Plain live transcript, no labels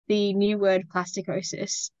the new word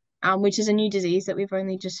plasticosis, which is a new disease that we've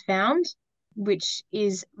only just found, which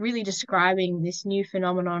is really describing this new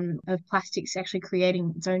phenomenon of plastics actually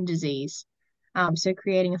creating its own disease. So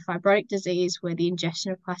creating a fibrotic disease where the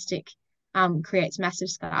ingestion of plastic creates massive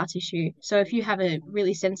scar tissue. So if you have a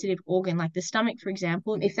really sensitive organ like the stomach, for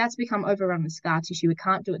example, if that's become overrun with scar tissue, it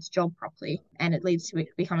can't do its job properly, and it leads to it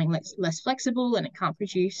becoming less flexible, and it can't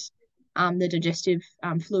produce the digestive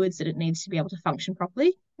fluids that it needs to be able to function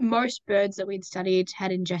properly. Most birds that we'd studied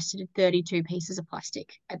had ingested 32 pieces of plastic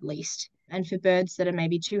at least. And for birds that are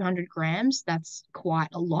maybe 200 grams, that's quite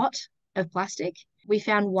a lot of plastic. We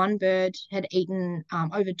found one bird had eaten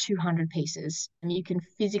over 200 pieces, and you can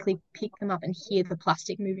physically pick them up and hear the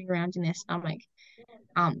plastic moving around in their stomach,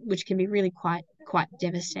 which can be really quite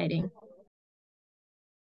devastating.